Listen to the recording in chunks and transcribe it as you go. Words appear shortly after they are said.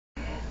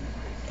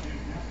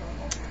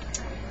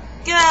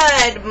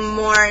Good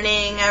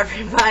morning,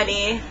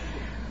 everybody.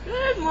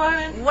 Good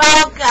morning.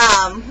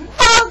 Welcome.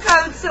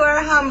 Welcome to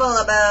our humble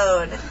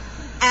abode.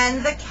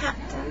 And the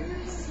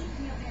captains.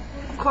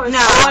 Of course, No.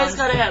 always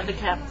gotta have the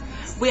captain.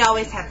 We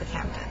always have the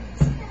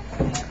captains.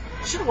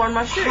 I should have worn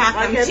my shirt. Half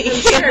My empty.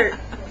 captain's shirt.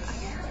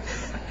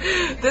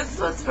 This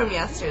was from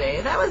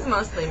yesterday. That was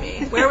mostly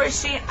me. Where was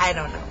she? I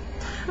don't know.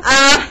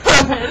 I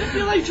didn't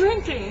feel like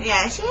drinking.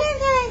 Yeah, she didn't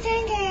feel like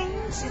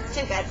drinking. She's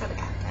too good for the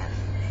captain.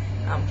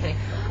 No, I'm kidding.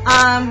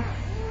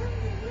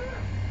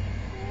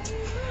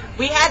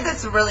 We had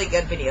this really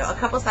good video a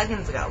couple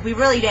seconds ago. We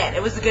really did.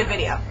 It was a good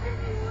video.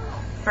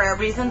 For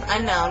reasons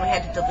unknown, we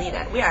had to delete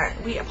it.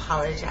 We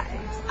apologize.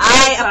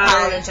 I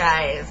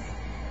apologize.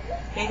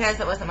 Because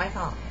it wasn't my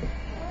fault.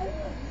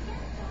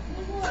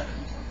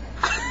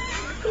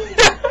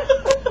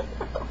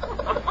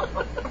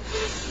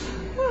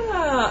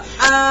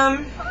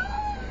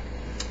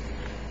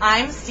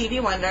 I'm Stevie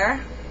Wonder.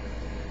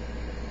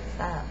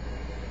 Stop.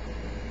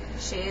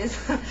 She,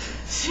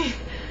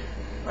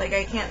 like,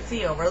 I can't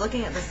see you. We're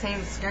looking at the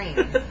same screen.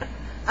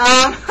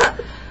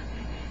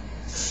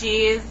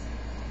 She's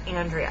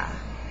Andrea.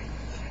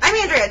 I'm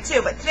Andrea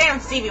too, but today I'm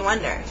Stevie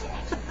Wonder.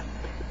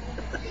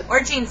 Or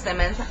Gene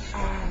Simmons.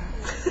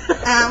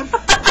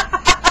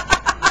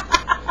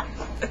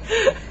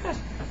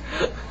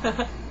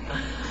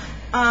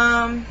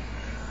 Oh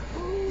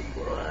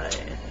boy.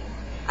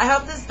 I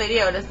hope this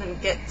video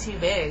doesn't get too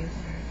big.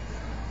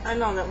 I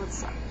know that would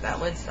suck. That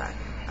would suck.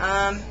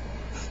 I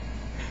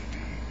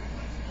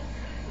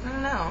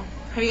don't know.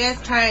 Have you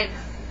guys tried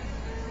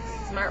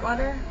smart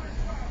water?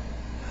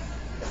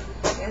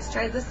 You guys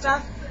tried this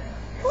stuff?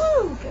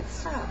 Woo! Good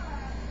stuff.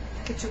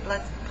 Get your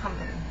blood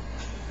pumping.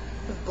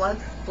 Is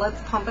blood's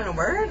pumping a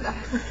word? Did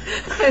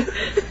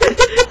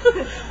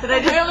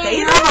I just say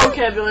your that?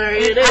 vocabulary,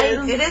 it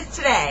is. It is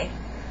today.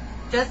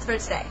 Just for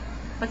today.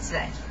 What's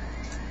today?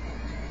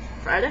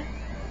 Friday?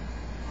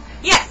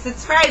 Yes,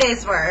 it's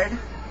Friday's word.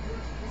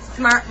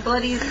 Smart,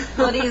 bloody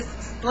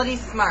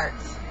smart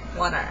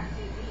water.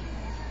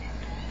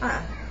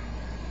 Huh.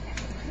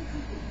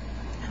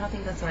 I don't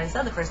think that's what I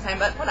said the first time,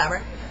 but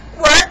whatever.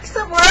 Works,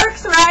 it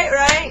works,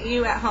 right?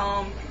 You at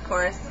home, of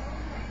course.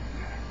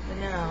 But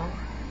no.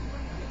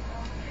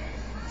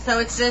 So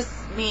it's just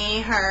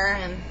me, her,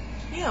 and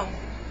you.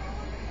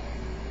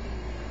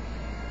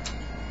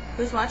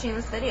 Who's watching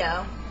this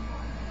video?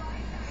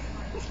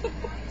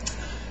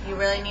 You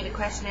really need to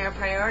question your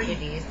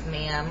priorities,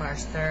 ma'am or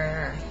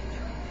sir,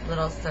 or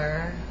little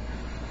sir.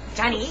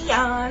 Johnny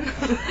Yon.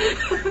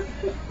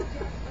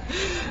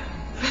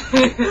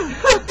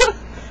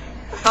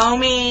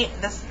 Foamy,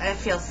 this, I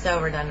feel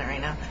so redundant right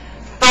now.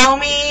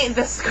 Foamy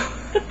the squirrel.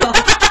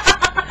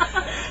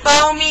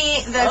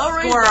 Foamy the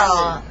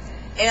squirrel.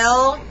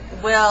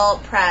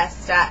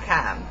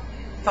 illwillpress.com.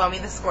 Foamy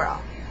the squirrel.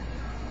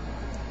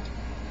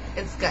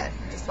 It's good.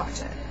 Just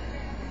watch it.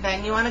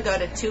 Then you want to go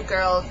to Two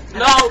Girls.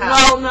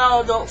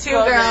 No, don't Two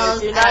Girls.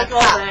 Do not go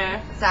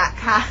there.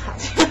 .com.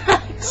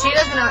 She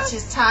doesn't know what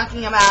she's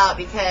talking about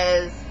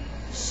because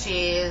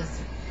she's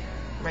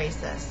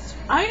racist.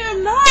 I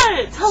am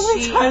not. How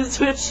many times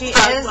do She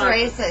is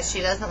racist.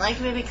 She doesn't like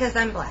me because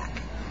I'm black.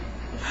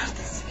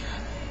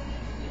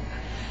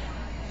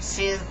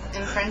 She's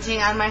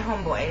infringing on my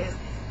homeboys.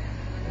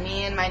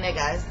 Me and my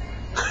niggas.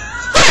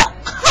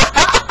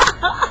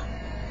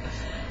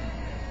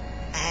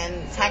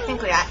 And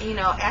technically,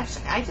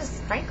 I'm just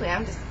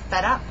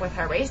fed up with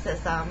her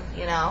racism,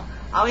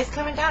 always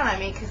coming down on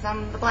me because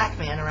I'm the black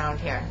man around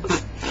here.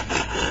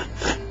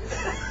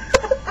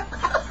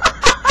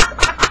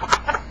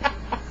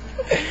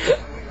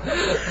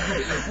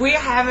 We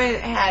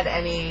haven't had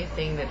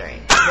anything to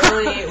drink.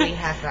 Really, we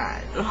have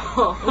not.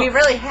 We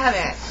really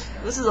haven't.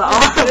 This is all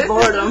out of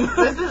boredom.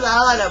 This is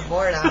all out of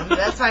boredom.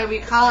 That's why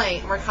we're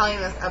calling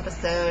this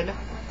episode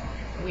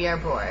 "We Are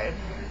Bored."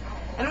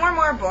 And we're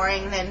more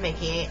boring than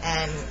Mickey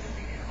and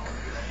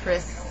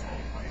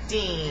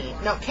Christine.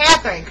 No,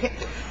 Catherine.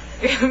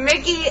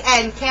 Mickey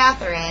and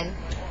Catherine.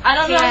 I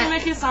don't know if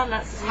Mickey's on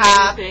that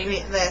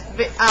thing.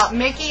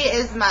 Mickey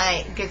is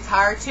my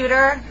guitar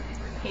tutor.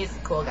 He's a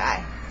cool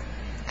guy.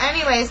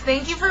 Anyways,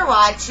 thank you for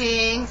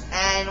watching,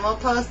 and we'll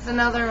post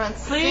another one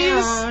soon.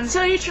 Please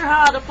teach her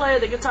how to play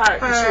the guitar,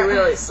 because she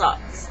really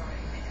sucks.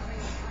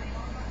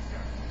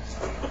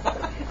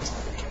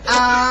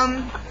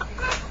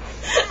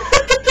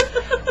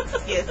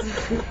 Excuse me.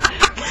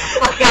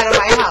 Fuck out of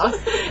my house.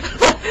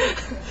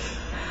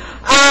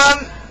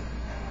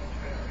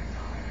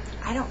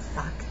 I don't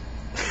suck.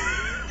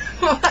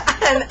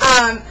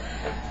 And,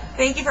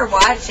 thank you for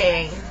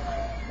watching.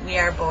 We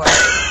are bored.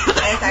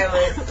 As I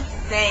was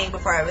saying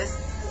before, I was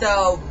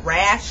so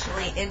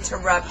rashly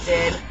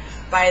interrupted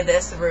by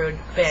this rude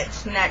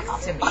bitch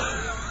next to me.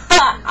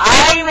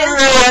 I'm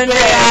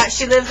Andrea.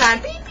 She lives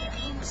on beep, beep,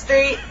 beep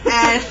street,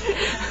 and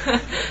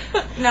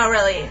no,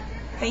 really.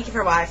 Thank you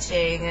for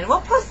watching, and we'll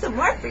post some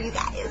more for you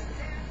guys.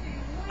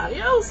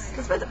 Adios.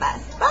 Because we're the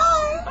best. Bye.